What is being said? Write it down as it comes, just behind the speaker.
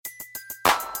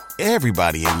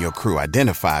Everybody in your crew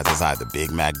identifies as either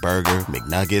Big Mac Burger,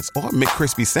 McNuggets, or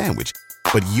McCrispy Sandwich.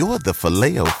 But you're the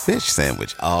Filet-O-Fish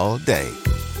Sandwich all day.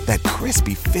 That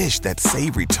crispy fish, that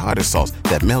savory tartar sauce,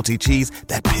 that melty cheese,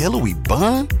 that pillowy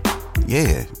bun.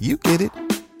 Yeah, you get it.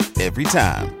 Every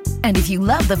time. And if you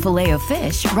love the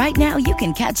Filet-O-Fish, right now you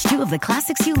can catch two of the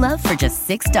classics you love for just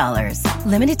 $6.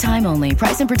 Limited time only.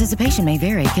 Price and participation may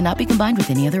vary. Cannot be combined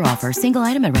with any other offer. Single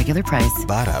item at regular price.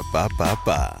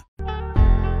 Ba-da-ba-ba-ba.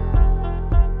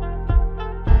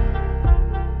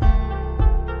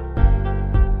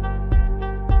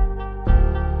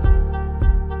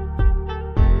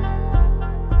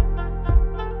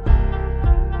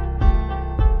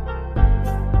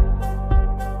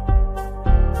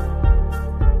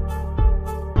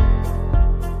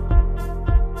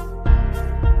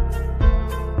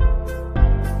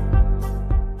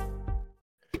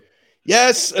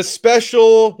 Yes, a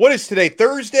special, what is today,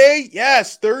 Thursday?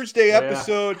 Yes, Thursday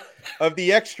episode of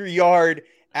The Extra Yard.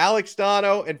 Alex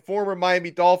Dono and former Miami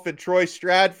Dolphin Troy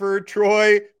Stratford.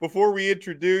 Troy, before we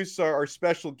introduce our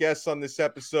special guests on this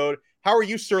episode, how are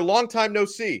you, sir? Long time no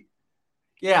see.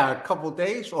 Yeah, a couple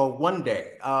days or one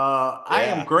day. I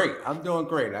am great. I'm doing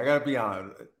great. I got to be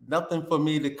honest. Nothing for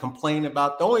me to complain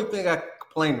about. The only thing I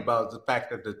complain about is the fact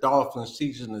that the Dolphin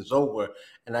season is over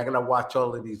and I got to watch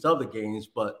all of these other games,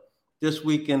 but this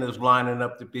weekend is lining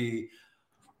up to be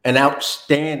an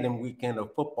outstanding weekend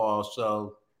of football,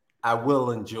 so I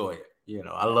will enjoy it. You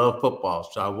know, I love football,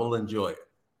 so I will enjoy it.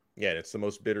 Yeah, and it's the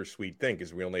most bittersweet thing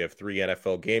because we only have 3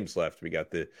 NFL games left. We got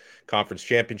the conference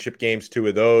championship games, 2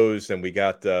 of those, and we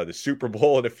got the Super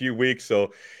Bowl in a few weeks,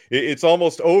 so it's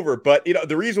almost over. But, you know,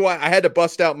 the reason why I had to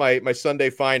bust out my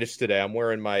Sunday finest today, I'm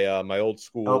wearing my old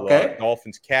school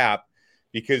Dolphins cap,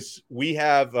 because we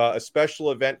have a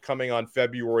special event coming on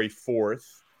February 4th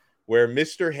where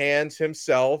Mr. Hands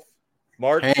himself,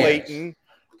 Mark Clayton,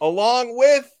 along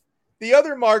with the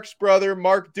other Mark's brother,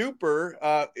 Mark Duper,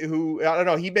 who, I don't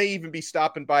know, he may even be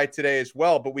stopping by today as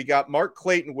well, but we got Mark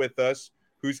Clayton with us,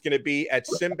 who's going to be at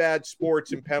Sinbad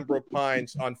Sports in Pembroke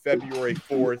Pines on February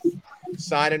 4th,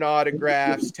 signing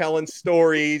autographs, telling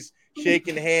stories,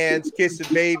 shaking hands,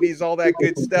 kissing babies, all that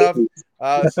good stuff.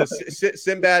 So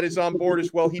Sinbad is on board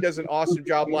as well. He does an awesome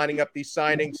job lining up these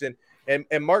signings. And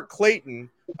Mark Clayton,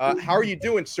 how are you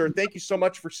doing, sir? Thank you so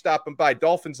much for stopping by.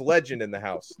 Dolphins legend in the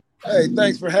house. Hey,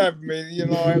 thanks for having me. You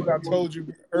know, as I told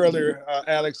you earlier,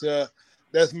 Alex,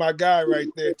 that's my guy right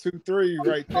there, 2-3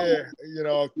 right there. You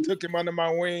know, took him under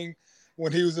my wing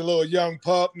when he was a little young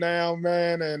pup now,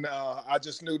 man. And I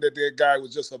just knew that guy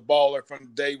was just a baller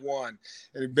from day one.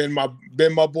 And he's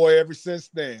been my boy ever since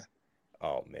then.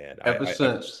 Oh, man. Ever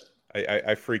since.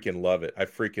 I freaking love it. I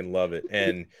freaking love it.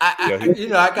 And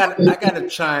I got to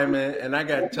chime in and I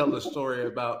got to tell the story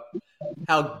about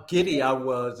how giddy I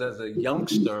was as a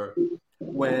youngster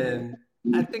when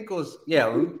I think it was,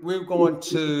 we were going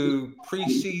to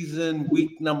preseason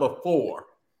week number 4.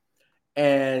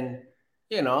 And,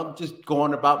 you know, I'm just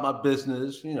going about my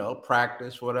business, you know,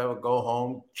 practice, whatever, go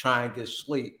home, try and get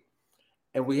sleep.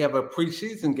 And we have a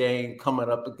preseason game coming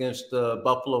up against the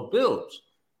Buffalo Bills.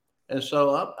 And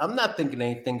so I'm not thinking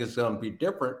anything is going to be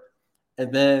different.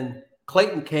 And then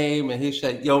Clayton came and he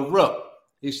said, "Yo, Rook,"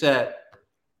 he said,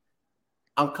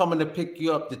 "I'm coming to pick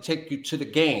you up to take you to the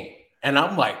game." And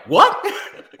I'm like, "What?"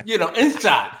 You know,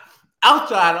 inside.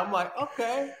 Outside, I'm like,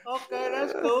 okay,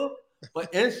 that's cool.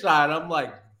 But inside, I'm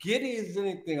like, giddy as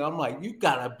anything. I'm like, you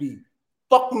got to be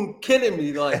fucking kidding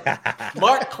me. Like,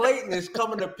 Mark Clayton is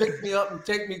coming to pick me up and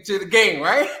take me to the game,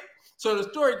 right? So the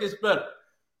story gets better.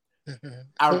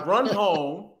 I run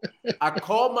home, I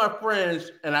call my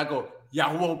friends, and I go,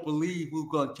 "Y'all won't believe who's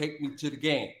going to take me to the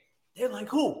game." They're like,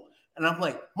 "Who?" And I'm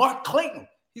like, "Mark Clayton.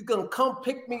 He's going to come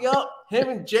pick me up." Him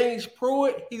and James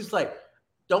Pruitt. He's like,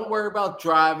 "Don't worry about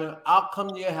driving. I'll come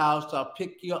to your house. I'll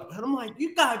pick you up." And I'm like,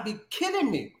 "You got to be kidding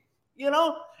me," you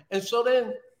know? And so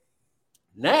then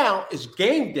now it's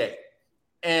game day.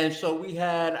 And so we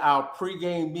had our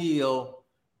pregame meal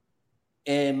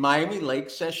in Miami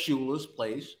Lakes at Shula's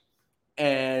place.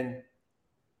 And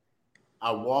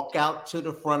I walk out to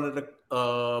the front of the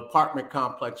apartment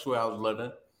complex where I was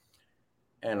living.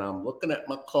 And I'm looking at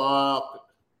my clock.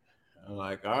 I'm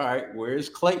like, all right, where's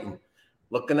Clayton?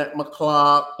 Looking at my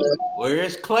clock.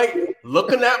 Where's Clayton?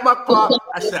 Looking at my clock.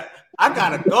 I said, I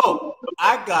gotta go.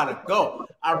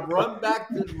 I run back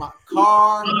to my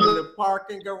car in the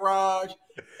parking garage,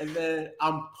 and then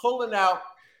I'm pulling out,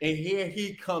 and here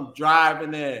he comes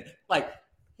driving in. Like,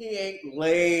 he ain't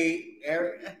late.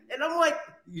 And I'm like,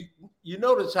 you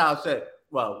notice how I said,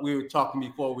 well, we were talking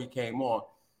before we came on.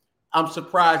 I'm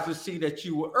surprised to see that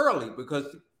you were early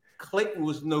because Clayton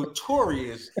was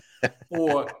notorious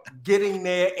for getting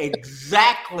there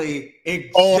exactly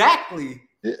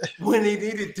when he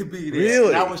needed to be there. Really?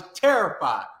 And I was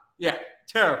terrified. Yeah,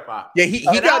 terrified. Yeah, he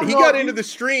got into the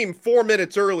stream 4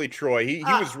 minutes early, Troy. He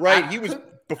was right. He was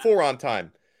before on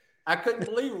time. I couldn't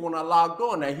believe it when I logged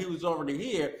on that he was already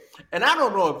here. And I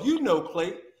don't know if you know,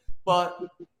 Clay, but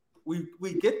we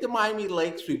get to Miami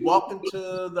Lakes. We walk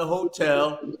into the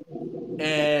hotel,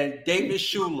 and David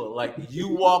Schuler, like you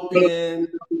walk in,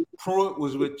 Pruitt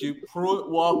was with you. Pruitt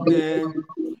walked in,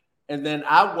 and then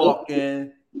I walk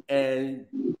in, and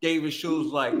David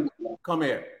Schuler's like, come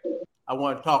here. I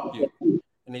want to talk to you.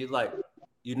 And he's like,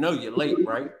 you know you're late,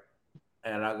 right?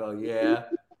 And I go, yeah,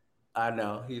 I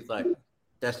know. He's like,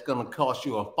 that's going to cost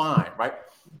you a fine, right?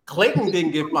 Clayton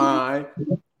didn't get fined.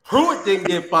 Pruitt didn't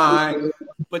get fined.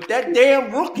 But that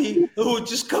damn rookie who was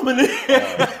just coming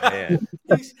in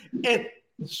and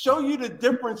show you the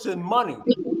difference in money.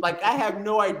 Like, I have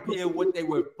no idea what they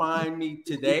would fine me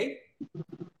today.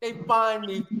 They fined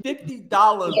me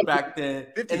 $50 back then,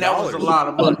 $50? And that was a lot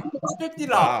of money. $50.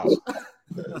 Wow.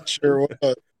 Sure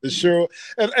was. Sure.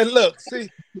 And look, see,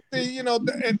 you know,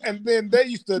 and then they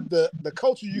used to the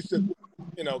coaches used to,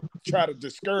 you know, try to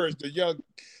discourage the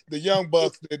young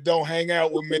bucks that don't hang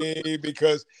out with me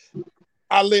because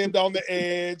I lived on the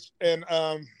edge and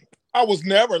I was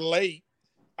never late.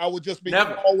 I would just be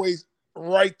always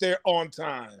right there on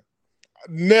time.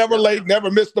 Never late,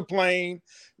 never missed the plane,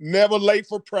 never late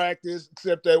for practice,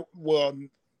 except that, well,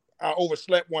 I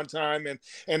overslept one time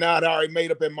and I'd already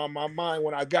made up in my mind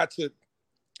when I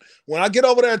get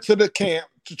over there to the camp,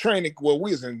 to training, well,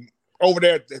 we was over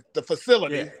there at the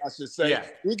facility, I should say. Yeah.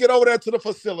 We get over there to the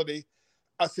facility.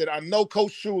 I said, I know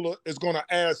Coach Schuler is going to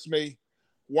ask me,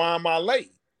 why am I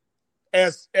late?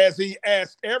 As he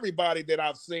asked everybody that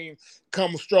I've seen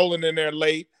come strolling in there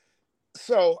late.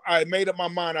 So I made up my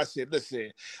mind. I said,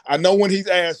 listen, I know when he's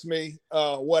asked me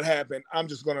what happened, I'm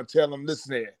just going to tell him,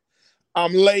 listen here,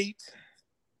 I'm late.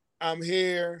 I'm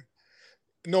here.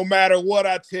 No matter what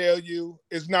I tell you,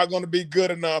 it's not going to be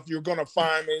good enough. You're going to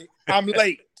find me. I'm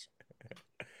late.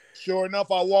 Sure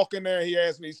enough, I walk in there. He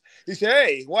asked me, he said,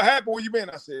 hey, what happened? Where you been?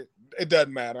 I said, it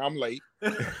doesn't matter. I'm late.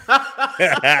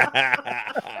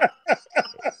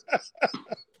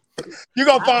 You're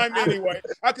going to find me anyway.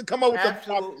 I could come up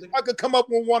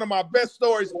with one of my best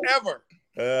stories ever.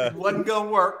 It wasn't going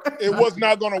to work. It was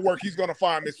not going to work. He's going to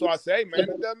find me. So I say, hey, man,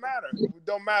 it doesn't matter. It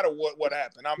don't matter what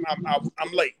happened.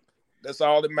 I'm late. That's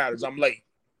all that matters. I'm late.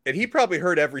 And he probably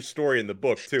heard every story in the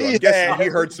book, too. I'm guessing he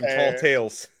heard some tall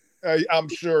tales. I'm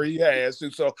sure he has.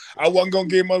 So I wasn't going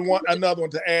to give him another one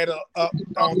to add up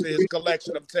onto his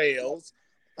collection of tales.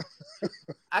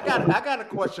 I got a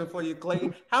question for you,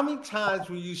 Clay. How many times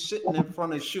were you sitting in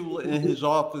front of Schuler in his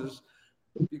office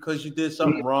because you did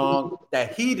something wrong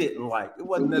that he didn't like? It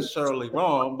wasn't necessarily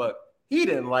wrong, but he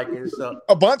didn't like it. So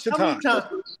a bunch of times.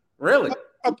 Really?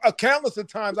 A countless of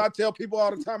times. I tell people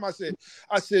all the time, I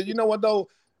said, you know what, though?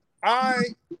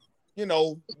 Kind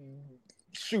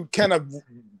of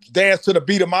dance to the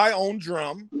beat of my own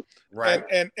drum. Right.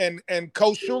 And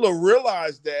Coach Schuler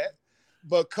realized that,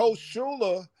 but Coach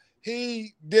Schuler,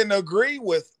 he didn't agree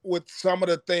with some of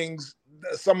the things,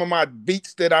 some of my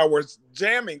beats that I was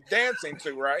dancing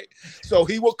to, right? So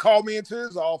he would call me into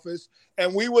his office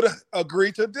and we would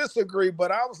agree to disagree.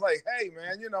 But I was like, hey,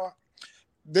 man, you know,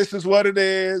 this is what it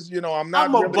is. You know, I'm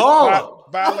not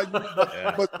violent.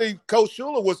 But see, Coach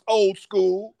Schuler was old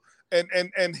school.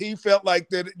 And he felt like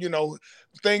that, you know,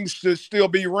 things should still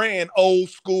be ran old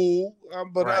school.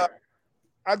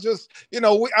 I just, you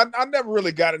know, I never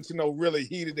really got into no really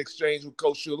heated exchange with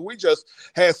Coach Schuler. We just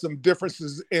had some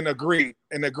differences in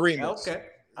agreements. Okay.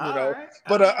 You know,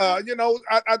 but you know,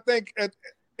 I think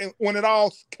when it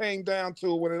all came down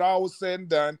to it, when it all was said and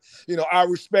done, you know, I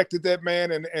respected that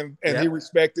man and he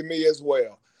respected me as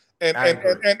well. And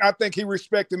I think he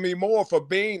respected me more for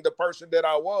being the person that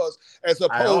I was, as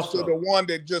opposed to the one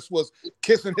that just was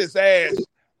kissing his ass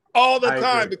all the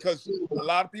time, because a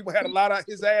lot of people had a lot of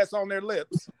his ass on their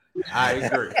lips. I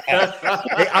agree. Hey,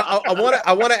 I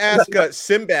want to ask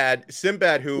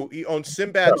Sinbad, who he owns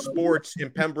Sinbad Sports in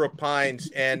Pembroke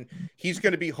Pines, and he's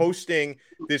going to be hosting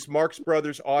this Marx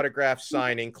Brothers autograph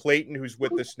signing. Clayton, who's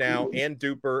with us now, and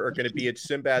Duper are going to be at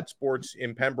Sinbad Sports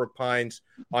in Pembroke Pines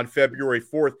on February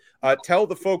 4th. Tell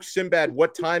the folks, Sinbad,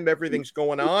 what time everything's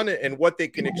going on and what they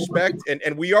can expect.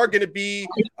 And we are going to be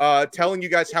telling you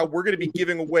guys how we're going to be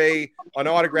giving away an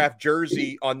autographed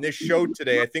jersey on this show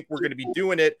today. I think we're going to be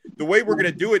doing it. The way we're going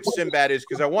to do it, Sinbad, is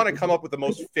because I want to come up with the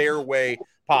most fair way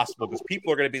possible because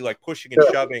people are going to be like pushing and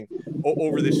shoving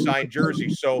over this signed jersey.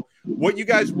 So what you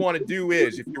guys want to do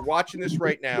is, if you're watching this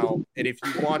right now, and if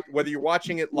you want, whether you're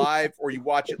watching it live or you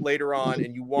watch it later on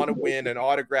and you want to win an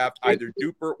autographed either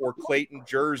Duper or Clayton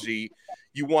jersey,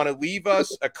 you want to leave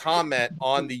us a comment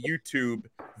on the YouTube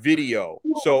video.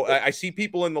 So I see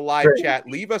people in the live chat.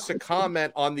 Leave us a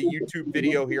comment on the YouTube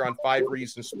video here on 5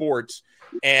 Reasons Sports.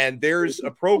 And there's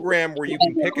a program where you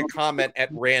can pick a comment at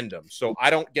random. So I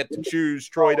don't get to choose.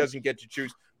 Troy doesn't get to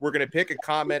choose. We're going to pick a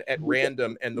comment at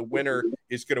random, and the winner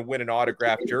is going to win an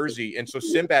autographed jersey. And so,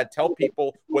 Sinbad, tell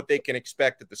people what they can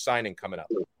expect at the signing coming up.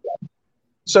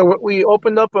 So we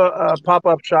opened up a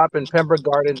pop-up shop in Pembroke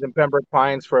Gardens and Pembroke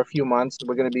Pines for a few months.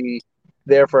 We're going to be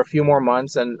there for a few more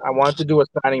months, and I wanted to do a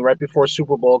signing right before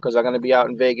Super Bowl because I'm going to be out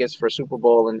in Vegas for Super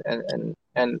Bowl,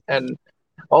 and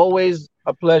always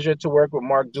a pleasure to work with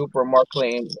Mark Duper, Mark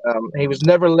Clayton. He was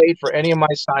never late for any of my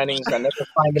signings. I never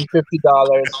fined him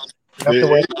 $50.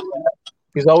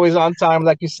 He's always on time,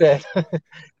 like you said.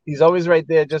 He's always right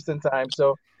there just in time.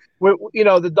 So,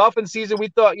 the Dolphins season, we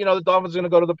thought, the Dolphins were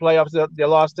going to go to the playoffs. They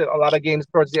lost a lot of games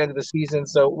towards the end of the season.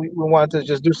 So we wanted to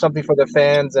just do something for the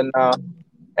fans and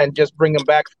just bring them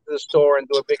back to the store and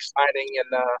do a big signing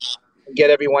and get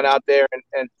everyone out there.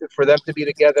 And for them to be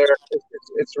together,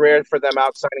 it's rare for them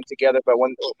out signing together. But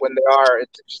when they are,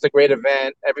 it's just a great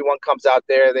event. Everyone comes out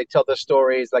there. They tell their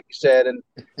stories, like you said, and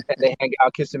they hang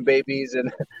out kissing babies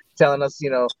and telling us,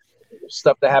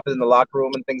 stuff that happens in the locker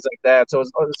room and things like that. So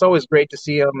it's always great to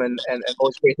see them and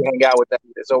always great to hang out with them.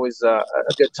 It's always a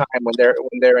good time when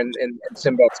they're in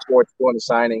Sinbad Sports doing the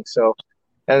signing. So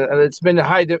and it's been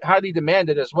highly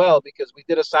demanded as well because we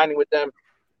did a signing with them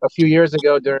a few years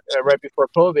ago right before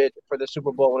COVID for the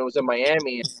Super Bowl when it was in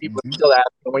Miami, and people are still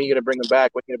asking, when are you going to bring them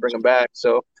back? When are you going to bring them back?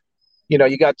 So,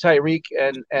 you got Tyreek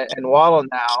and Waddle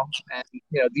now, and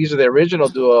these are the original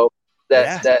duo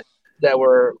that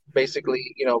were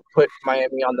basically, put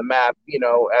Miami on the map,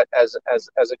 as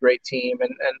a great team.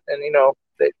 And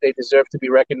they deserve to be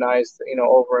recognized,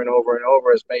 over and over and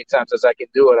over as many times as I can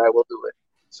do it, I will do it.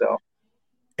 So.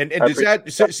 And does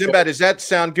that, Sinbad, does that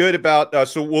sound good about,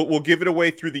 so we'll give it away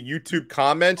through the YouTube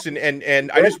comments.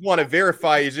 And I just want to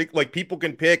verify, is it like people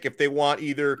can pick if they want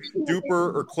either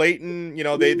Duper or Clayton,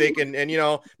 they can,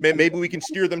 and, maybe we can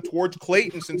steer them towards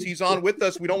Clayton since he's on with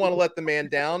us. We don't want to let the man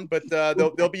down, but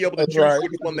they'll be able to choose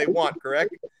which one they want,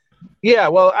 correct? Yeah,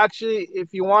 well, actually,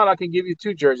 if you want, I can give you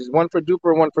 2 jerseys, one for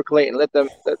Duper and one for Clayton. Let them,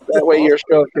 that way your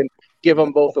show can give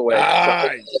them both away.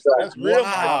 Nice. That's real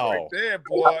nice right there,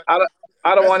 boy.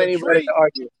 I don't want anybody to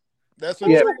argue. That's a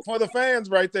treat for the fans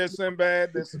right there, Sinbad.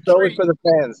 It's always for the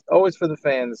fans. Always for the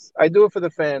fans. I do it for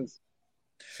the fans.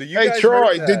 So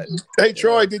Troy,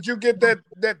 did you get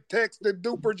that text that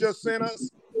Duper just sent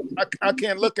us? I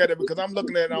can't look at it because I'm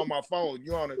looking at it on my phone.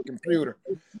 You're on a computer.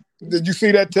 Did you see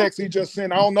that text he just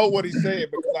sent? I don't know what he said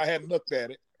because I hadn't looked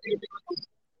at it.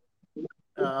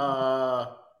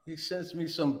 He sends me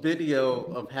some video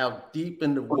of how deep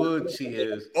in the woods he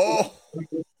is. He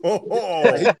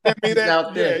sent me that.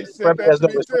 Out there. He sent that to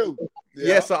me too.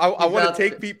 Yeah, so I want to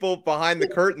take people behind the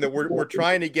curtain that we're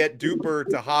trying to get Duper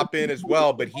to hop in as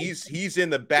well, but he's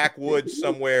in the backwoods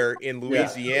somewhere in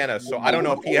Louisiana, so I don't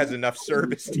know if he has enough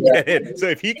service to get in. So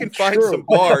if he can find some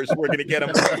bars, we're going to get him.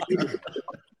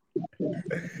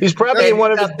 He's probably in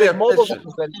one of his big mobile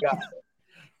homes that he got.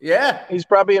 Yeah. He's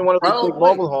probably in one of his big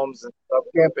mobile homes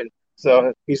camping,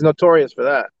 so he's notorious for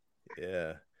that.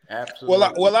 Yeah.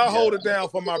 Absolutely. Well, I'll hold it down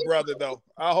for my brother, though.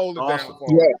 I'll hold it down for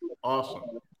him. Yeah.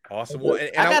 Awesome. Well,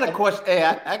 I got a question. Hey,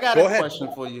 I got a question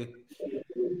for you.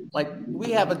 Like,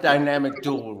 we have a dynamic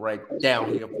duo right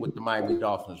down here with the Miami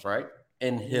Dolphins, right?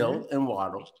 And Hill and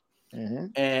Waddle. Mm-hmm.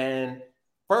 And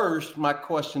first, my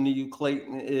question to you,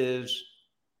 Clayton, is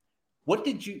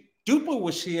Duper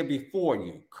was here before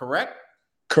you, correct?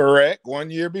 Correct. 1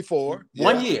 year before.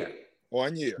 1 year.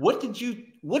 1 year. What did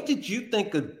you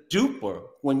think of Duper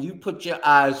when you put your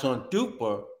eyes on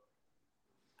Duper?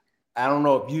 I don't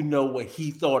know if you know what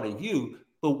he thought of you,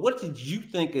 but what did you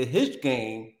think of his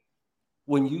game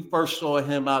when you first saw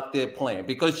him out there playing?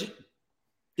 Because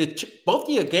both of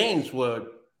your games were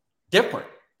different,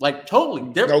 like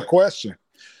totally different. No question.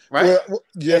 Right? Well,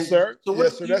 yes, sir. So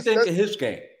what did you think of his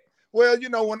game? Well,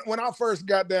 when I first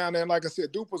got down there, and like I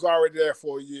said, Dupe was already there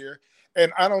for a year.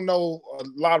 And I don't know, a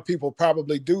lot of people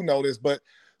probably do know this, but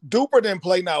Duper didn't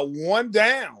play not one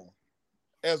down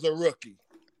as a rookie.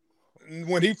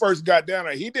 When he first got down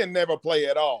there, he didn't never play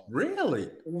at all. Really?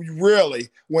 Really.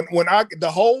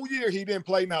 The whole year, he didn't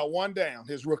play not one down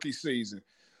his rookie season.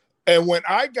 And when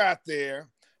I got there,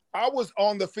 I was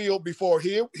on the field before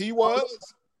he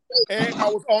was, And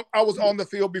I was on the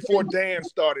field before Dan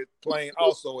started playing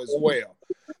also as well,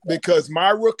 because my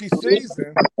rookie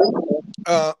season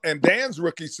and Dan's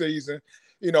rookie season,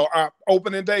 our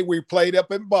opening day we played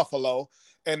up in Buffalo,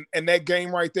 and that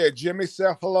game right there, Jimmy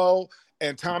Cephalo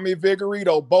and Tommy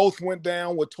Vigorito both went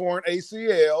down with torn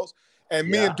ACLs. And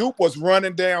me and Dupe was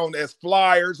running down as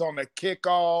flyers on the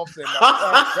kickoffs and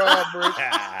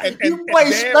the coverage. You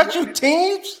play special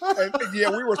teams? Yeah,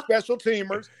 we were special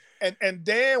teamers. And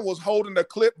Dan was holding the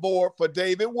clipboard for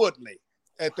David Woodley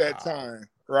at that time,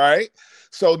 right?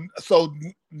 So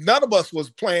none of us was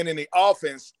playing any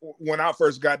offense when I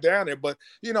first got down there. But,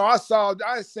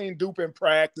 I seen Dupe in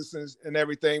practice and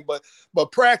everything.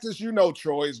 But practice,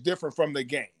 Troy, is different from the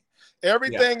game.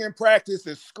 Everything in practice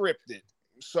is scripted.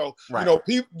 So,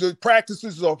 the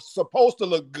practices are supposed to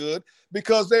look good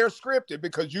because they're scripted,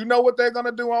 because you know what they're going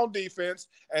to do on defense,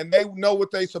 and they know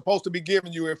what they're supposed to be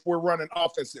giving you if we're running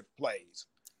offensive plays.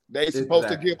 They're supposed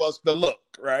to give us the look,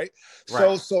 right?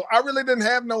 So I really didn't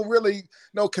have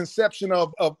no conception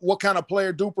of what kind of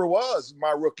player Duper was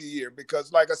my rookie year,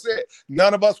 because, like I said,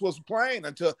 none of us was playing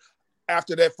until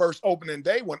after that first opening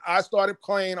day. When I started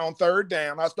playing on third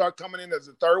down, I started coming in as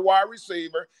a third wide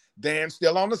receiver, Dan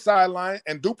still on the sideline,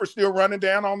 and Duper still running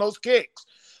down on those kicks.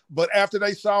 But after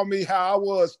they saw me how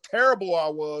terrible I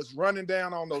was running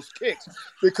down on those kicks,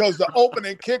 because the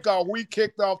opening kickoff, we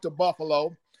kicked off to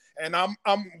Buffalo, and I'm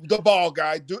the ball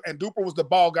guy, and Duper was the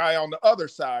ball guy on the other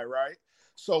side, right?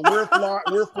 So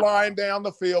we're flying down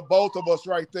the field, both of us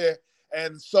right there.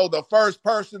 And so the first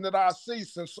person that I see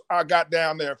since I got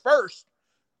down there first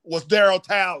was Daryl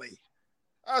Talley.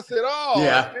 I said,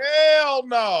 hell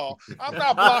no. I'm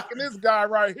not blocking this guy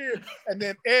right here. And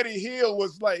then Eddie Hill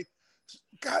was like,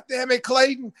 God damn it,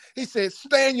 Clayton. He said,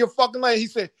 stay in your fucking lane. He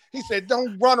said,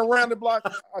 don't run around the block.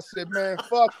 I said, man,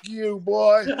 fuck you,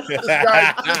 boy.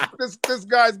 This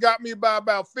guy's got me by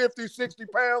about 50, 60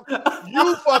 pounds.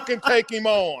 You fucking take him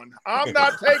on. I'm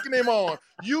not taking him on.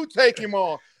 You take him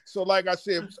on. So like I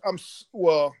said, I'm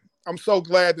so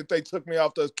glad that they took me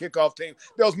off the kickoff team.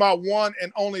 That was my one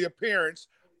and only appearance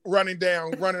running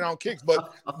on kicks.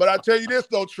 But I tell you this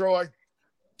though, Troy,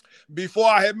 before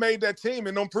I had made that team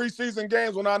in them preseason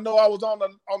games, when I know I was on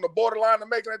the borderline of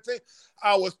making that team,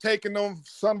 I was taking them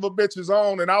son of a bitches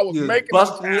on, and I was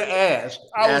busting your ass.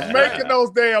 I was making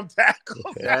those damn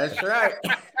tackles. That's right.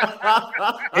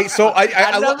 Hey, so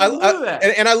I love that.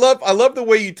 And I love the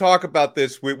way you talk about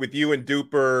this with you and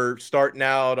Duper starting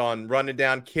out on running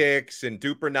down kicks and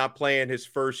Duper not playing his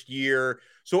first year.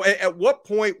 So at what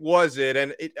point was it?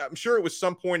 And I'm sure it was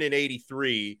some point in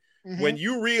 '83. When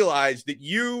you realized that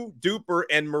you, Duper,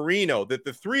 and Marino, that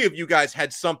the three of you guys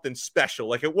had something special.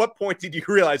 Like, at what point did you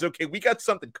realize, okay, we got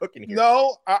something cooking here?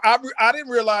 No, I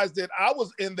didn't realize that I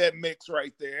was in that mix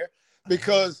right there,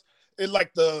 because in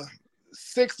like the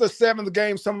 6th or 7th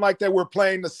game, something like that, we're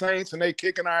playing the Saints and they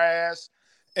kicking our ass.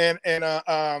 And at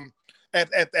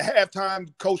the halftime,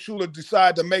 Coach Shula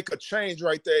decided to make a change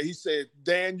right there. He said,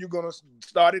 Dan, you're going to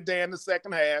start it, Dan, the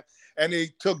second half. And he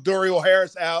took Duriel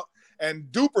Harris out. And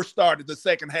Duper started the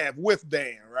second half with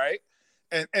Dan, right?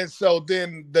 And so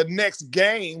then the next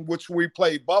game, which we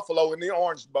played Buffalo in the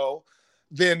Orange Bowl,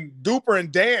 then Duper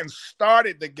and Dan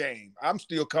started the game. I'm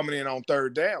still coming in on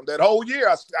third down. That whole year,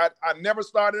 I never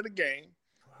started a game,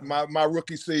 my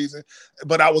rookie season.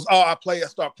 But I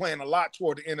started playing a lot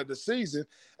toward the end of the season,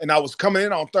 and I was coming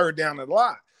in on third down a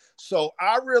lot. So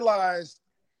I realized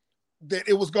that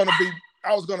I was going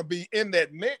to be in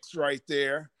that mix right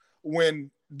there when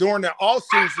during the off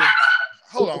season.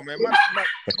 Hold on, man.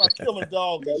 My killer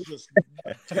dog is just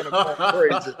kind of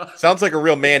crazy. Sounds like a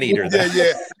real man eater.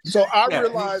 Yeah. So I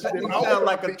realized that I was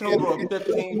like a total of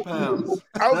 15 pounds.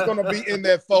 I was going to be in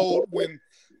that fold when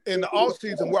in the off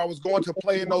season, where I was going to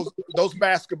play in those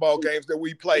basketball games that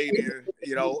we played in,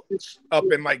 up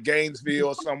in like Gainesville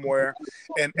or somewhere.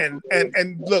 And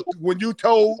look, when you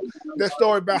told that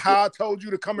story about how I told you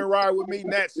to come and ride with me,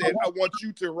 Nat said, I want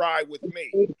you to ride with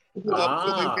me up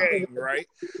to the game, right?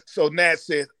 So Nat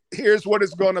said, here's what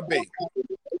it's going to be.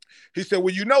 He said,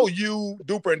 well, you,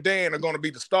 Duper and Dan are going to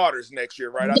be the starters next year,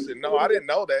 right? I said, no, I didn't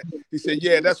know that. He said,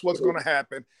 yeah, that's what's going to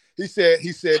happen. He said,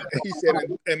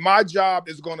 and my job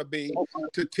is going to be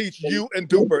to teach you and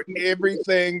Duper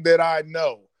everything that I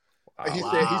know.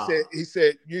 He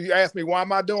said, you asked me, why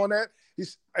am I doing that?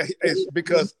 It's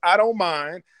because I don't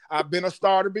mind. I've been a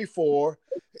starter before.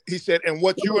 He said, and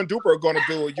what you and Duper are going to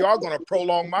do, y'all going to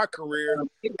prolong my career,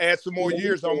 add some more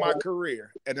years on my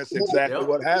career. And that's exactly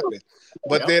what happened.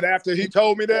 But then after he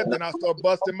told me that, then I started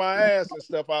busting my ass and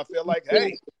stuff. I feel like,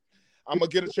 hey, I'm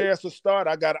going to get a chance to start.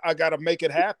 I got to make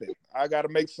it happen. I got to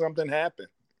make something happen.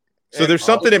 So there's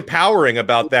something empowering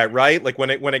about that, right? Like when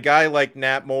a guy like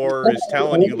Nat Moore is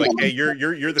telling you, like, hey, you're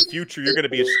the future, you're going to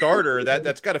be a starter.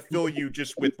 That's got to fill you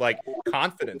just with like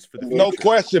confidence for the future. No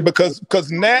question, because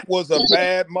Nat was a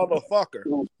bad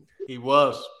motherfucker. He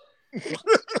was.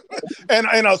 and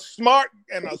a smart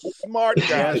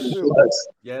guy too.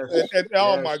 Yes. And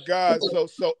oh my God.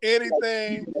 So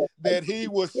anything that he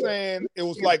was saying, it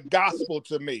was like gospel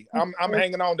to me. I'm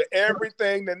hanging on to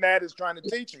everything that Nat is trying to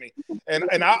teach me.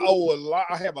 And I owe a lot,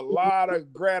 I have a lot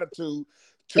of gratitude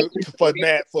for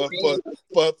Nat for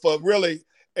really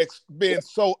being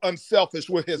so unselfish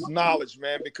with his knowledge,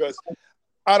 man, because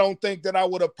I don't think that I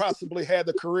would have possibly had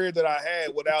the career that I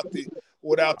had without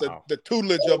the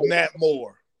tutelage of Nat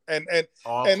Moore. And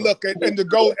awesome. And look, and to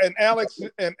go and Alex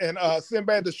and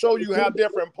Sinbad, to show you how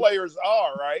different players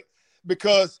are, right?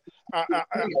 Because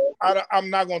I'm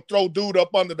not going to throw dude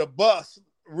up under the bus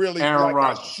really Aaron like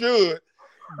Rodgers. I should.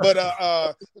 But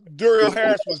Daryl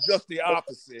Harris was just the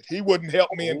opposite. He wouldn't help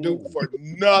me and Duke for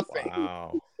nothing.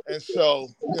 Wow. And so,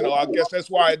 I guess that's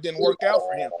why it didn't work out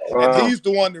for him. And he's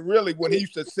the one that really, when he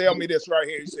used to sell me this right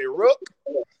here, he said, Rook,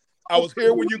 I was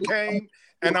here when you came,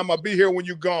 and I'm going to be here when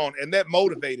you're gone. And that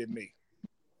motivated me.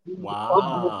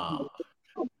 Wow.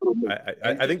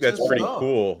 I think that's pretty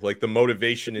cool, like the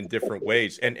motivation in different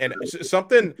ways. And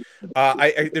something,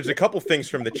 there's a couple things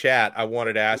from the chat I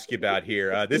wanted to ask you about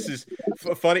here. This is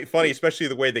funny, especially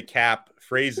the way that Cap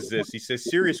phrases this. He says,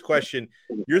 serious question,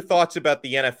 your thoughts about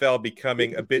the NFL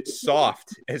becoming a bit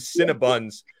soft as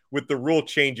Cinnabons with the rule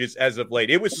changes as of late?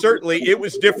 It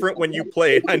was different when you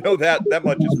played. I know that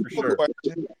much is for sure.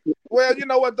 Well, you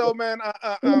know what though, man,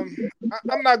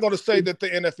 I'm not going to say that the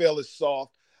NFL is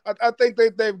soft. I think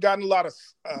they've gotten a lot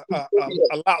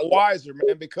wiser,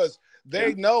 man, because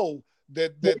they know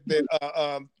that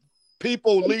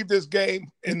people leave this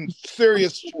game in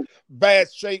serious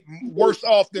bad shape, worse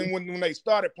off than when they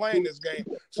started playing this game.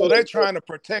 So they're trying to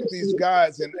protect these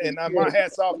guys, and my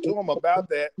hat's off to them about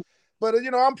that. But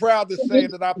I'm proud to say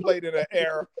that I played in an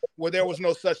era where there was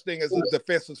no such thing as a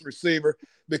defensive receiver,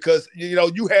 because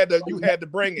you had to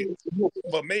bring it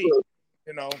for me,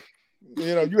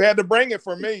 you had to bring it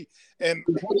for me, and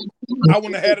I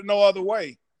wouldn't have had it no other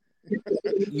way.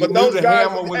 But those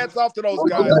guys, hats off to those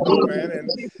guys, man.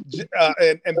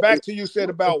 And back to you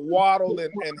said about Waddle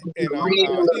and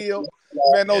Hill,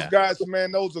 man. Those guys,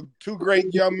 man. Those are two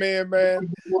great young men,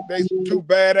 man. They two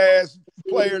badass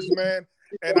players, man.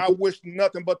 And I wish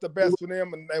nothing but the best for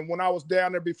them. And when I was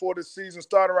down there before the season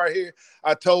started right here,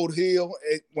 I told Hill,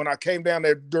 when I came down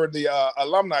there during the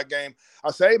alumni game,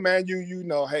 I said, hey, man,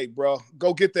 hey, bro,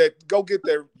 go get that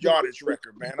yardage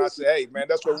record, man. I said, hey, man,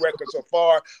 that's what record so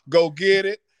far. Go get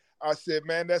it. I said,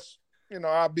 man, that's,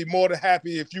 I'd be more than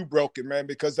happy if you broke it, man,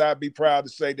 because I'd be proud to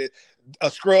say that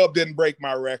a scrub didn't break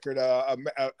my record.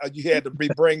 You had to be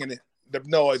bringing it. The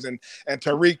noise and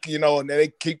Tariq, and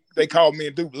they call me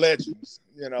and Duke legends.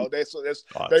 They're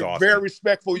awesome. Very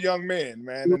respectful young men,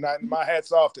 man. And my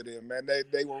hat's off to them, man.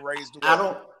 They were raised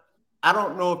well. I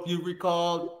don't know if you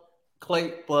recall,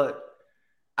 Clay, but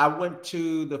I went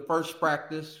to the first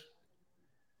practice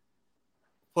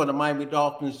for the Miami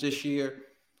Dolphins this year,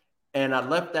 and I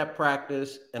left that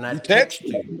practice and I texted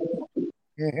you.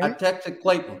 Mm-hmm. I texted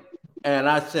Clayton and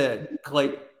I said,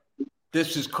 Clayton,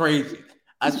 this is crazy.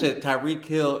 I said, Tyreek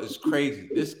Hill is crazy.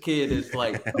 This kid is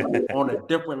like on a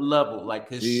different level, like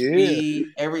his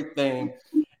speed, everything.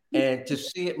 And to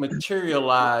see it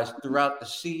materialize throughout the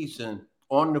season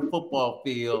on the football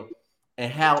field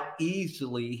and how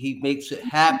easily he makes it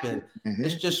happen,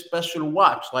 it's just special to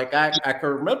watch. Like I can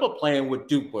remember playing with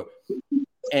Duper,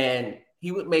 and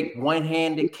he would make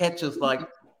one-handed catches like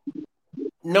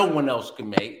no one else can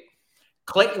make.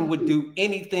 Clayton would do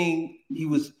anything he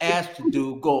was asked to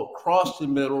do, go across the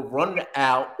middle, run it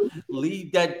out,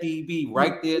 leave that DB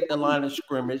right there at the line of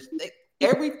scrimmage.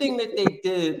 Everything that they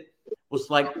did was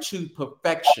like to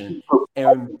perfection.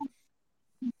 And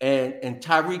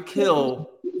Tyreek Hill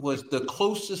was the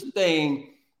closest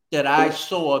thing that I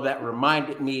saw that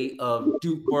reminded me of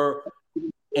Duper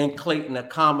and Clayton, a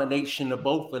combination of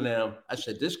both of them. I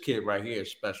said, this kid right here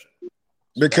is special.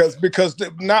 Because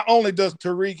not only does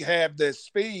Tariq have that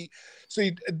speed,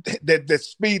 that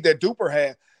speed that Duper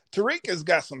had, Tariq has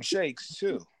got some shakes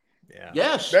too. Yeah.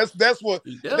 Yes. That's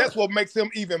what makes him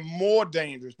even more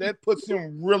dangerous. That puts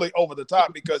him really over the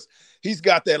top because he's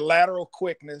got that lateral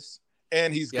quickness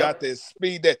and he's got that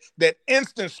speed, that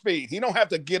instant speed. He don't have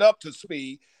to get up to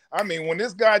speed. I mean, when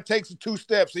this guy takes 2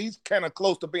 steps, he's kind of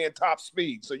close to being top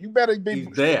speed. So you better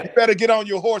get on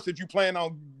your horse if you plan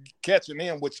on catching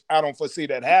him, which I don't foresee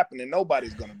that happening.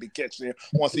 Nobody's going to be catching him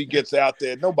once he gets out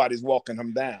there. Nobody's walking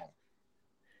him down.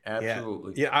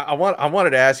 Absolutely. Yeah. I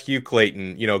wanted to ask you,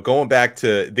 Clayton, going back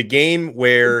to the game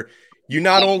where you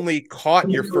not only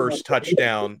caught your first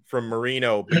touchdown from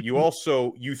Marino, but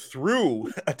you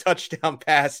threw a touchdown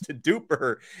pass to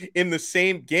Duper in the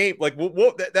same game. Like,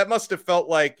 what that must have felt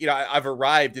like, I've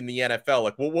arrived in the NFL.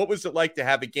 Like, what was it like to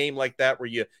have a game like that where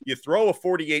you throw a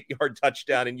 48-yard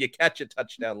touchdown and you catch a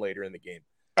touchdown later in the game?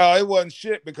 It wasn't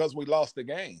shit because we lost the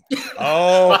game.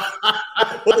 Oh,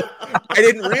 I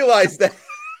didn't realize that.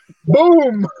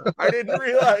 Boom! I didn't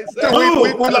realize that.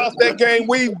 We lost that game.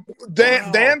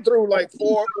 Dan threw like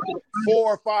four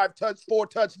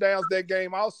touchdowns that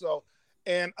game also,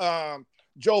 and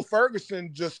Joe Ferguson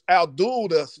just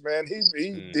outdueled us, man.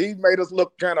 He made us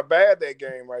look kind of bad that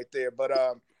game right there. But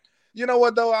you know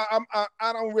what though, I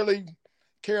don't really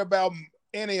care about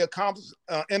any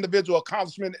individual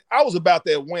accomplishment. I was about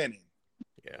that winning.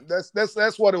 Yeah,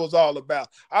 that's what it was all about.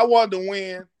 I wanted to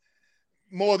win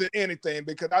more than anything,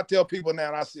 because I tell people now,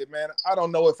 and I said, man, I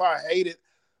don't know if I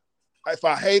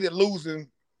hated losing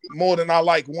more than I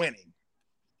like winning.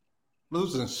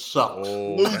 Losing sucks.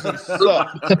 Losing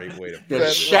sucks. Great way to put The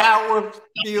it. shower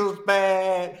feels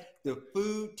bad. The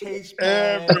food tastes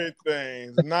bad.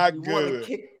 Everything's not You good. want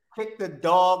to kick the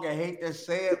dog. I hate to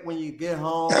say it when you get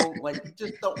home. Like, you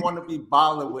just don't want to be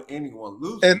bothered with anyone.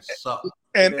 Losing sucks.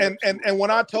 And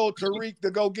when I told Tariq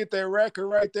to go get that record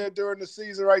right there during the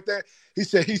season right there, he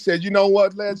said, you know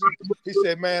what, Legend? He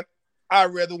said, man,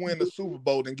 I'd rather win the Super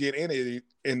Bowl than get any of the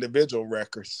individual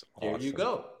records. There you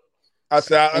go. I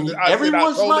said,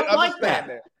 everyone's I totally not like understand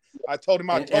that. I told him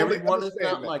I totally everyone is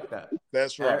understand not like that.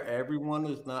 That's right. Everyone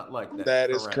is not like that. That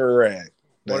is correct.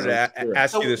 I wanted to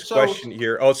ask you this question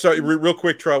here. Oh, sorry, real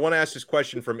quick, Troy. I want to ask this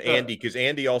question from Andy, because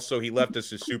Andy also, he left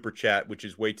us a super chat, which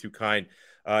is way too kind.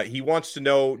 He wants to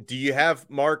know, do you have,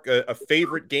 Mark, a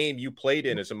favorite game you played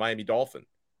in as a Miami Dolphin?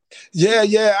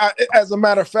 Yeah. As a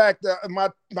matter of fact,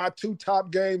 my two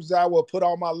top games I will put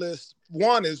on my list,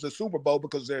 one is the Super Bowl,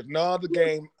 because there's no other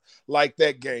game like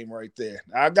that game right there.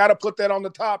 I got to put that on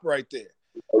the top right there,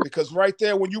 because right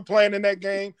there, when you're playing in that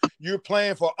game, you're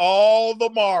playing for all the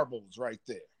marbles right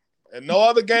there. And no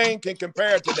other game can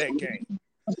compare to that game.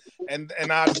 And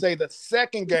I'd say the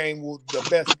second game was the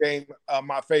best game.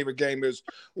 My favorite game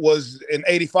was in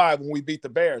 '85 when we beat the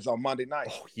Bears on Monday night.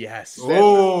 Oh, yes.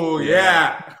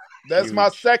 Yeah. That's Huge. My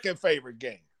second favorite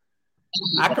game.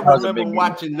 I can remember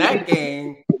watching that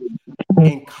game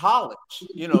in college,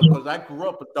 because I grew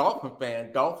up a Dolphin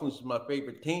fan. Dolphins is my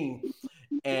favorite team.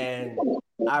 And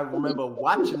I remember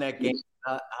watching that game.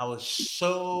 I was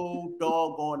so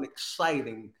doggone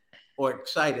excited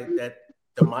that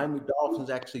the Miami Dolphins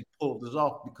actually pulled this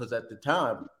off, because at the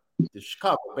time, the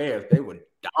Chicago Bears, they were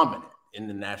dominant in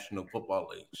the National Football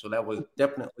League. So that was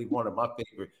definitely one of my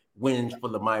favorite wins for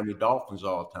the Miami Dolphins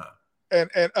all time. And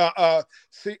after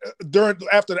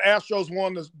the Astros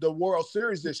won the World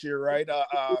Series this year, right?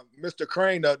 Mr.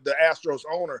 Crane, the Astros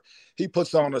owner, he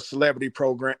puts on a celebrity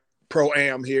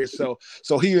pro-am here. So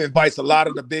he invites a lot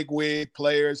of the big wig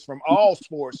players from all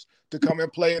sports to come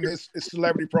and play in his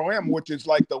celebrity pro-am, which is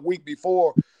like the week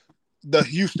before the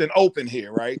Houston Open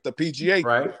here, right? The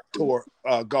PGA Tour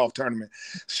golf tournament.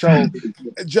 So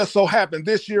it just so happened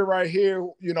this year right here,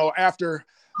 after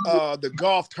the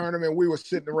golf tournament, we were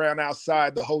sitting around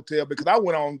outside the hotel, because I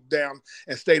went on down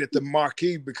and stayed at the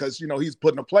Marquee, because he's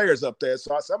putting the players up there.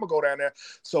 So I said, I'm gonna go down there.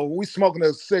 So we smoking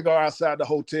a cigar outside the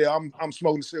hotel. I'm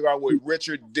smoking a cigar with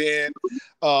Richard Dent,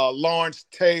 Lawrence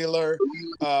Taylor,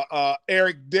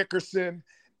 Eric Dickerson,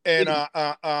 and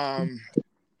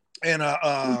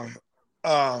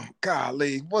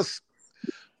golly, what's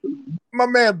my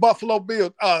man Buffalo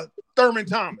Bill, Thurman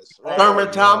Thomas. Right?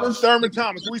 Thurman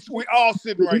Thomas. We all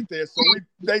sitting right there. So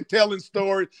they telling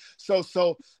stories. So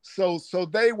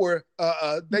they were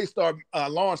they start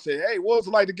Lawrence said, hey, what was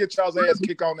it like to get y'all's ass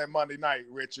kicked on that Monday night,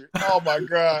 Richard? Oh my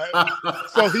God.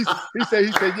 So he said,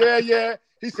 yeah.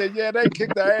 He said, yeah, they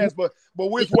kicked their ass, but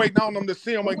we're waiting on them to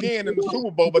see them again in the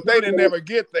Super Bowl, but they didn't ever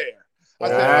get there.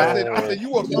 I said,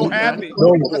 you were so happy.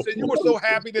 I said, you were so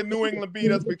happy that New England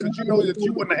beat us, because you know that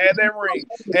you wouldn't have had that ring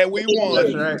had we won.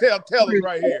 That's right. Tell it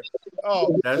right here.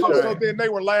 Oh, so right. Then they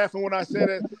were laughing when I said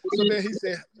it. So then he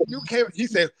said, you can't. He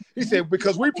said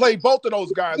because we played both of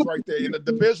those guys right there in the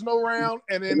divisional round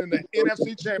and then in the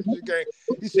NFC Championship game.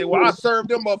 He said, well, I served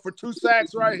them up for 2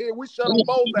 sacks right here. We shut them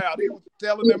both out. He was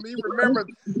telling them he remembered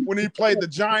when he played the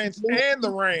Giants and the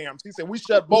Rams. He said, we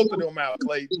shut both of them out,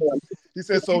 Clayton. He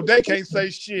said, so they can't say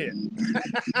shit.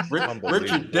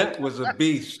 Richard Dent was a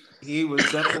beast. He was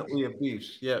definitely a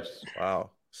beast. Yes. Wow.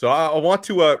 So I want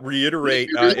to reiterate,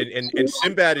 and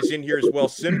Sinbad is in here as well.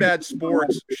 Sinbad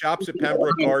Sports Shops at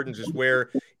Pembroke Gardens is where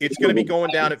it's going to be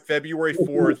going down at February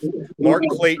 4th. Mark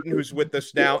Clayton, who's with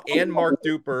us now, and Mark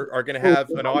Duper are going to have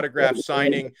an autograph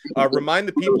signing. Remind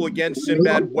the people again,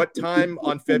 Sinbad, what time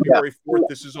on February 4th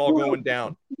this is all going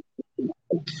down?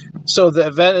 So the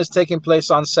event is taking place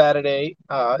on Saturday.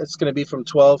 It's going to be from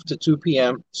 12 to 2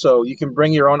 p.m. So you can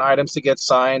bring your own items to get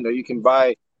signed, or you can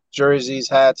buy jerseys,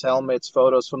 hats, helmets,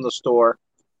 photos from the store.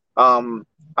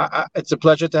 It's a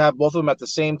pleasure to have both of them at the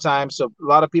same time. So a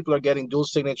lot of people are getting dual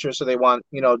signatures, so they want,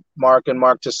 Mark and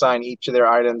Mark to sign each of their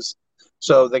items.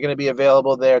 So they're going to be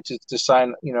available there to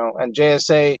sign, and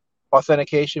JSA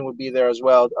authentication would be there as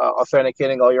well,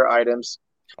 authenticating all your items.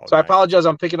 So nice. I apologize,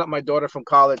 I'm picking up my daughter from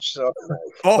college. So,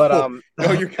 no,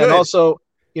 you're good. And also,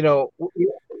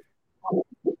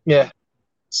 yeah.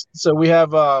 So we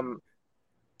have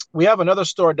another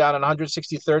store down on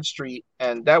 163rd Street,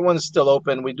 and that one's still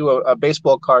open. We do a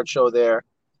baseball card show there,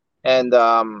 and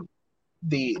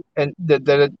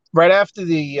right after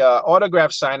the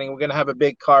autograph signing, we're gonna have a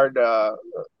big card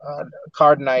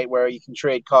night where you can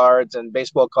trade cards and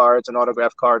baseball cards and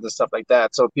autograph cards and stuff like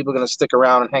that. So people are gonna stick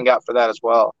around and hang out for that as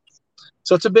well.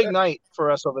 So it's a big night for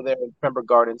us over there in Pembroke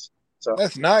Gardens. So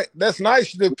that's nice. That's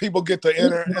nice that people get to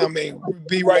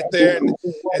be right there and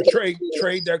trade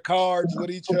their cards with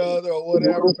each other or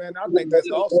whatever, man. I think that's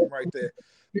awesome right there.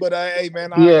 But hey,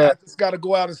 man, I just got to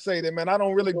go out and say that, man. I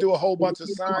don't really do a whole bunch of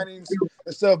signings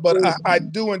and stuff, but I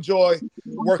do enjoy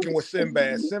working with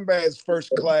Sinbad. Sinbad is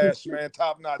first class, man,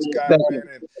 top notch guy,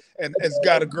 man, and has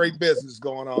got a great business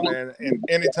going on, man. And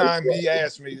anytime he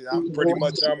asks me, I'm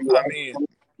in.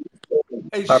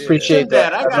 Hey, I appreciate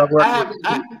that.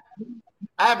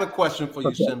 I have a question for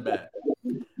you, Sinbad.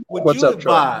 What's up,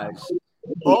 advise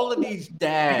all of these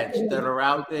dads that are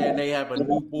out there and they have a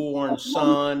newborn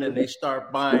son and they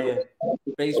start buying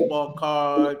baseball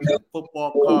cards and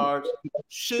football cards,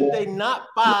 should they not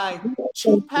buy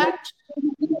 2 packs?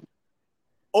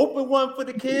 Open one for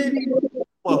the kid,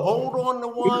 but hold on to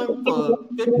one for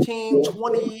 15,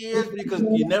 20 years, because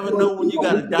you never know when you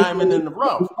got a diamond in the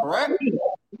rough, correct?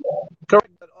 Correct,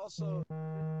 but also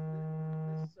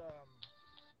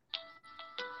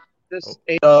this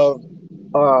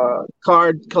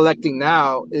card collecting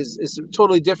now is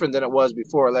totally different than it was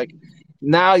before. Like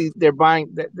now they're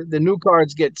buying the new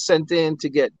cards get sent in to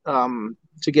get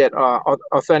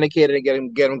authenticated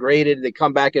and get them graded. They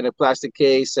come back in a plastic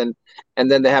case, and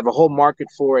then they have a whole market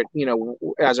for it,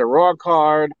 as a raw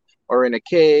card or in a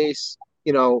case,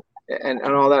 and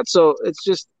all that. So it's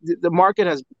just the market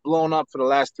has blown up for the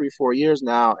last 3-4 years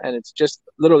now, and it's just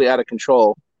literally out of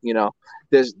control.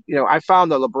 There's, I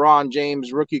found a LeBron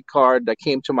James rookie card that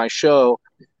came to my show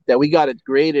that we got it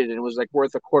graded, and it was like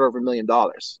worth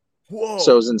 $250,000. Whoa.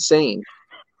 So it was insane.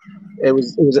 It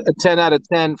was a 10 out of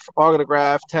 10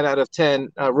 autograph, 10 out of 10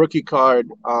 rookie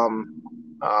card.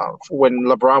 When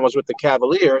LeBron was with the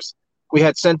Cavaliers, we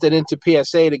had sent it into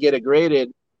PSA to get it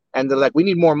graded, and they're like, we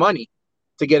need more money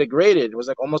to get it graded. It was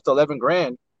like almost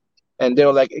 $11,000. And they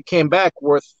were like, it came back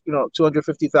worth,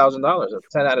 $250,000,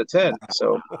 10 out of 10.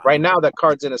 So right now that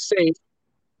card's in a safe,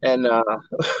 and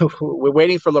we're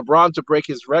waiting for LeBron to break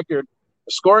his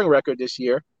scoring record this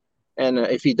year. And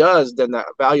if he does, then the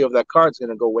value of that card is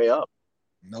going to go way up.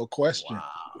 No question.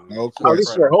 Wow. No question. At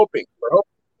least we're hoping. Wow.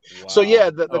 So yeah,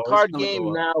 the card game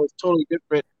go now is totally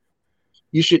different.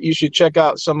 You should check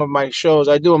out some of my shows.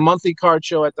 I do a monthly card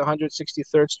show at the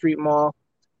 163rd Street Mall.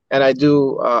 And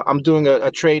I'm doing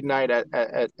a trade night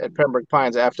at Pembroke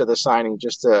Pines after the signing,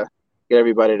 just to get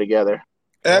everybody together.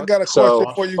 I've got a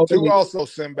question for you too, also,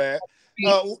 Sinbad.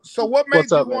 So what made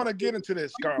you want to get into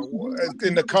this card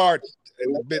in the card,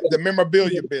 the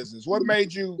memorabilia business? What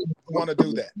made you want to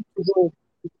do that?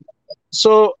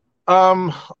 So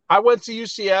I went to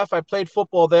UCF. I played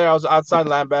football there. I was outside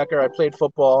linebacker. I played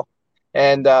football,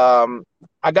 and I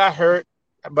got hurt.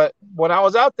 But when I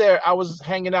was out there, I was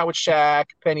hanging out with Shaq,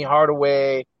 Penny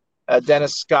Hardaway,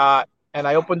 Dennis Scott, and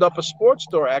I opened up a sports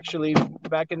store actually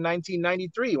back in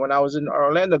 1993 when I was in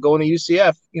Orlando going to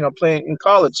UCF, playing in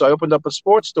college. So I opened up a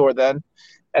sports store then,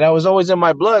 and I was always in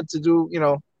my blood to do,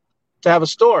 to have a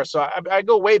store. So I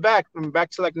go way back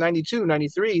to like 92,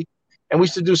 93. And we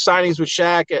used to do signings with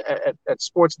Shaq at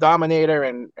Sports Dominator,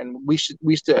 and we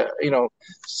used to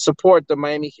support the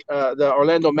the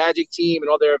Orlando Magic team and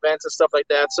all their events and stuff like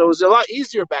that. So it was a lot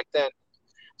easier back then.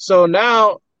 So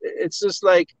now it's just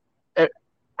like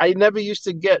I never used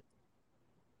to get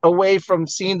away from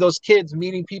seeing those kids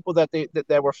meeting people that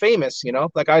that were famous.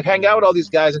 Like I'd hang out with all these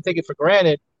guys and take it for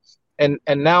granted, and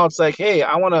now it's like, hey,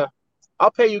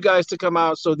 I'll pay you guys to come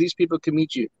out so these people can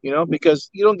meet you. Because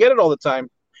you don't get it all the time.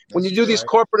 when you do these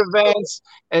corporate events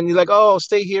and you're like, oh,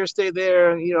 stay here, stay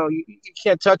there, and you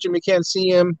can't touch them, you can't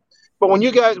see them. But when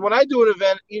I do an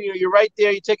event, you're right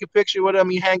there, you take a picture with them,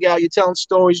 you hang out, you're telling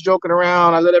stories, joking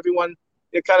around. I let everyone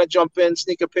kind of jump in,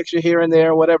 sneak a picture here and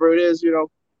there, whatever it is,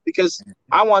 because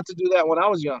I want to do that when I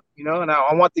was young, and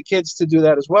I want the kids to do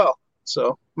that as well.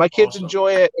 So my kids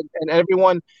enjoy it, and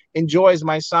everyone enjoys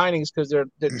my signings because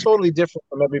they're totally different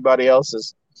from everybody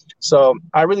else's. So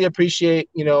I really appreciate,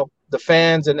 the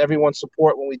fans and everyone's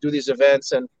support when we do these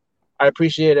events, and I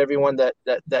appreciate everyone that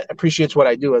appreciates what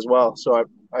I do as well. So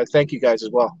I thank you guys as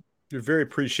well. You're very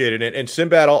appreciated. And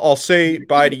Sinbad, I'll say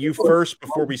bye to you first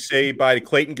before we say bye to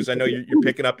Clayton, because I know you're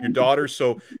picking up your daughter.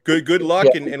 So good luck,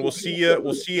 and we'll see you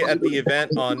at the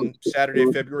event on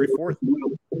Saturday, February 4th.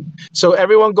 So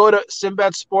everyone go to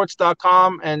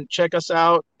sinbadsports.com and check us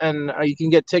out, and you can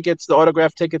get tickets. The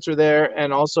autograph tickets are there,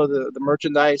 and also the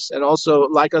merchandise, and also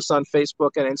like us on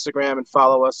Facebook and Instagram and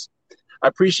follow us. I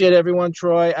appreciate everyone.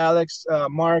 Troy, Alex,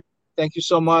 Mark, thank you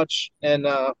so much. And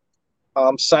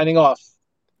I'm signing off.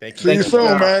 Thank you. See you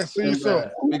soon, man. See you soon.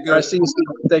 Be good. See you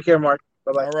soon. Take care, Mark.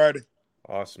 Bye-bye. All righty.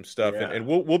 Awesome stuff. Yeah. And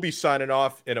we'll be signing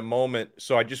off in a moment.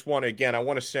 So I just want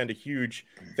to send a huge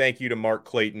thank you to Mark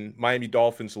Clayton, Miami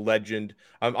Dolphins legend.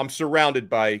 I'm surrounded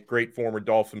by great former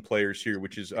Dolphin players here,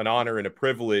 which is an honor and a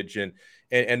privilege.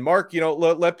 And Mark,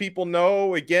 let people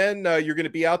know again, you're going to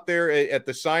be out there at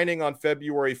the signing on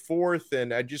February 4th.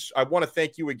 And I want to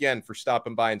thank you again for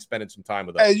stopping by and spending some time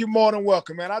with us. Hey, you're more than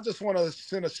welcome, man. I just want to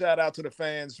send a shout out to the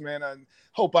fans, man. I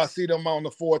hope I see them on the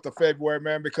 4th of February,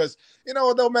 man, because,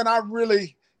 man,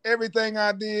 everything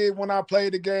I did when I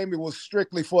played the game, it was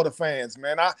strictly for the fans,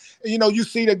 man. You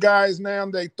see the guys now,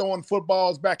 they throwing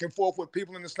footballs back and forth with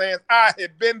people in the stands. I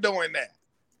had been doing that.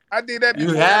 I did that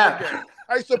before. You have.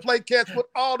 I used to play catch with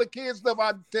all the kids stuff.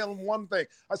 I'd tell them one thing.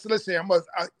 I said, listen,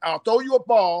 I'll throw you a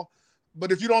ball,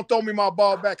 but if you don't throw me my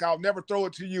ball back, I'll never throw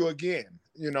it to you again.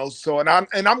 So and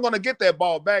I'm going to get that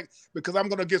ball back because I'm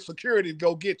going to get security to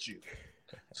go get you.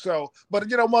 So, but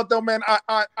what though, man,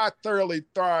 I thoroughly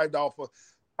thrived off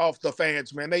the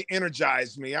fans, man. They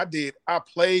energized me. I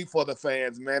played for the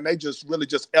fans, man. They just really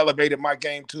just elevated my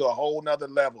game to a whole nother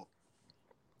level.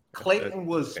 Clayton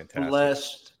was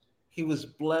blessed. He was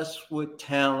blessed with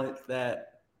talent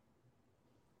that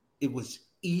it was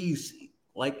easy.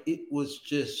 Like, it was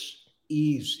just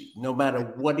easy. No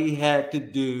matter what he had to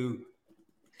do,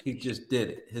 he just did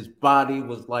it. His body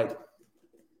was like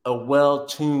a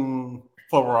well-tuned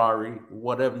Ferrari,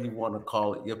 whatever you want to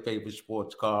call it, your favorite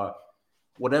sports car.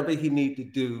 Whatever he needs to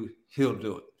do, he'll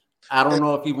do it. I don't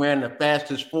know if he ran the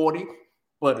fastest 40,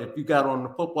 but if you got on the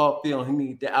football field, he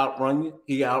needed to outrun you,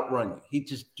 he outrun you. He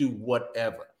just do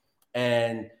whatever.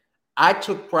 And I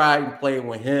took pride in playing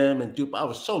with him and Duke. I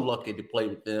was so lucky to play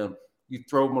with them. You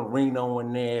throw Marino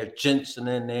in there, Jensen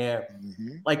in there.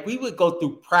 Mm-hmm. Like, we would go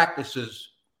through practices,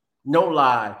 no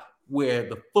lie, where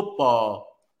the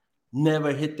football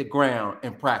never hit the ground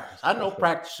in practice. I know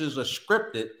practices are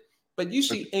scripted, but you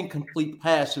see incomplete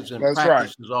passes in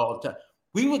practices all the time.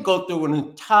 We would go through an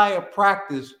entire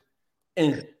practice,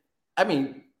 and,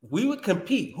 we would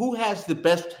compete. Who has the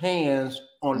best hands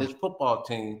on this football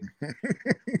team?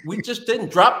 We just didn't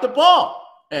drop the ball.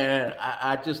 And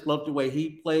I just love the way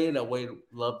he played. I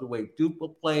love the way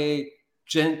Dupa played,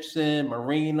 Jensen,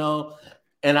 Marino.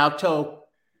 And I'll tell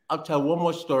one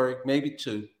more story, maybe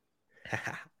two.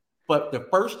 But the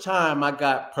first time I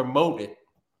got promoted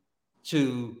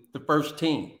to the first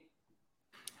team,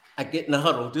 I get in the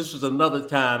huddle. This was another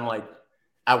time, like,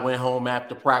 I went home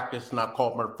after practice and I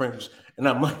called my friends and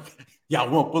I'm like, y'all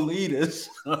won't believe this.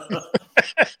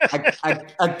 I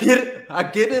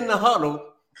get in the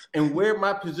huddle, and where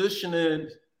my position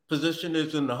is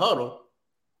in the huddle,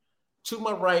 to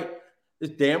my right is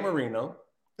Dan Marino.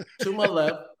 To my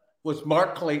left was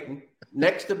Mark Clayton.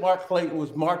 Next to Mark Clayton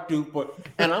was Mark Duper.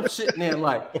 And I'm sitting there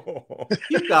like,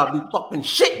 you gotta be fucking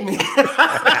shitting me.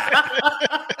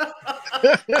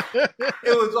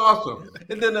 It was awesome.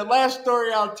 And then the last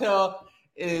story I'll tell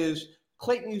is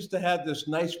Clayton used to have this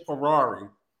nice Ferrari,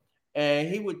 and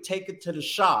he would take it to the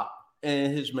shop,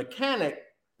 and his mechanic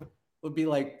would be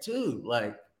like, dude,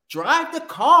 like, drive the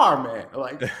car, man.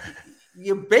 Like,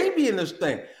 you're babying this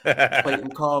thing.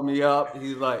 Clayton called me up.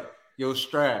 He's like, yo,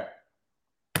 Strap,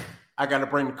 I got to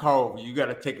bring the car over. You got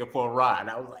to take it for a ride.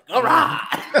 I was like, all right.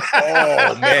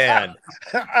 Oh, man.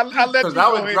 Because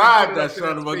I would drive that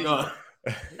son of a gun.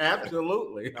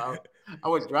 Absolutely. I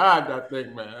would drive that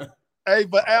thing, man. Hey,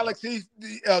 but Alex,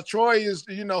 Troy is,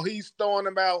 he's throwing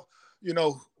about,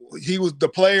 he was the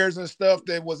players and stuff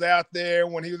that was out there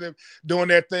when he was doing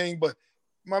that thing. But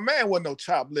My man wasn't no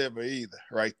chopped liver either,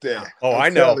 right there. Oh, I'm I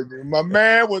know. telling you, my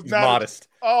man was He's not modest.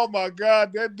 Oh my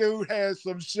God, that dude had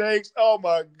some shakes. Oh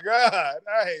my God,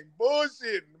 I ain't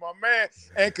bullshitting, my man,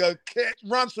 and could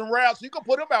run some routes. You could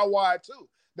put him out wide too.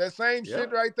 That same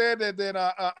shit right there that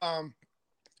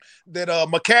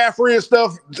McCaffrey and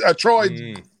stuff. Troy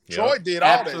did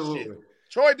all that shit.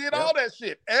 Troy did all that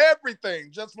shit.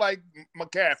 Everything, just like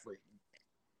McCaffrey.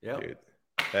 Yeah. Dude,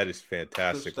 that is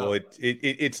fantastic. Well,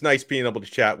 it's nice being able to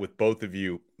chat with both of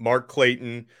you. Mark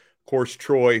Clayton, of course,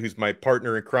 Troy, who's my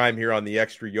partner in crime here on the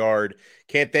Extra Yard.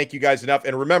 Can't thank you guys enough.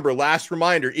 And remember, last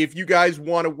reminder, if you guys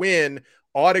want to win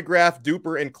autographed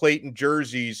Duper and Clayton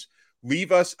jerseys,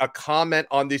 leave us a comment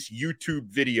on this YouTube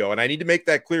video. And I need to make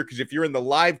that clear because if you're in the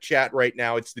live chat right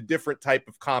now, it's the different type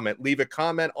of comment. Leave a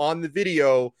comment on the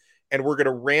video and we're going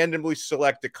to randomly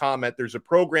select a comment. There's a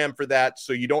program for that,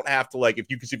 so you don't have to if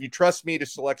you trust me to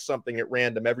select something at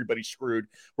random, everybody's screwed.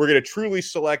 We're going to truly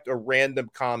select a random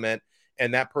comment,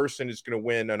 and that person is going to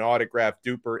win an autographed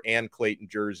Duper and Clayton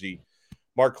jersey.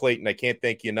 Mark Clayton, I can't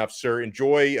thank you enough, sir.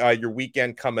 Enjoy your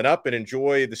weekend coming up, and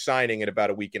enjoy the signing in about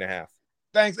a week and a half.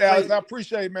 Thanks, Alex. I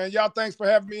appreciate it, man. Y'all, thanks for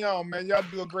having me on, man. Y'all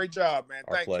do a great job, man.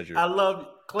 Our pleasure. I love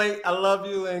Clay. I love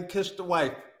you, and kiss the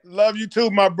wife. Love you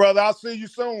too, my brother. I'll see you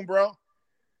soon, bro.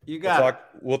 You got it.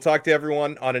 We'll talk to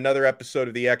everyone on another episode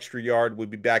of The Extra Yard. We'll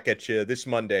be back at you this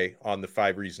Monday on the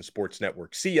 5 Reasons Sports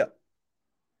Network. See ya.